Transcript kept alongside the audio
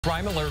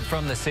Crime alert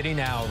from the city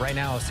now. Right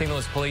now, St.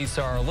 Louis police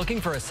are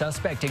looking for a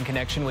suspect in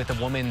connection with a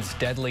woman's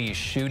deadly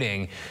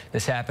shooting.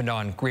 This happened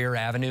on Greer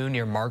Avenue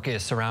near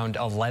Marcus around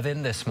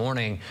 11 this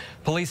morning.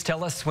 Police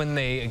tell us when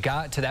they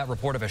got to that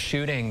report of a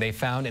shooting, they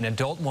found an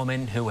adult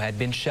woman who had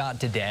been shot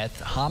to death.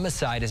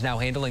 Homicide is now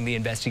handling the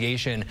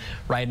investigation.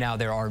 Right now,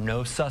 there are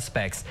no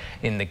suspects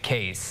in the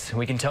case.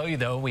 We can tell you,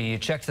 though, we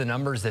checked the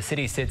numbers. The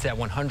city sits at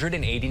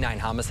 189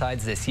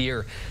 homicides this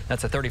year.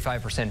 That's a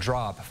 35%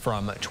 drop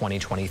from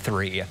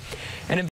 2023.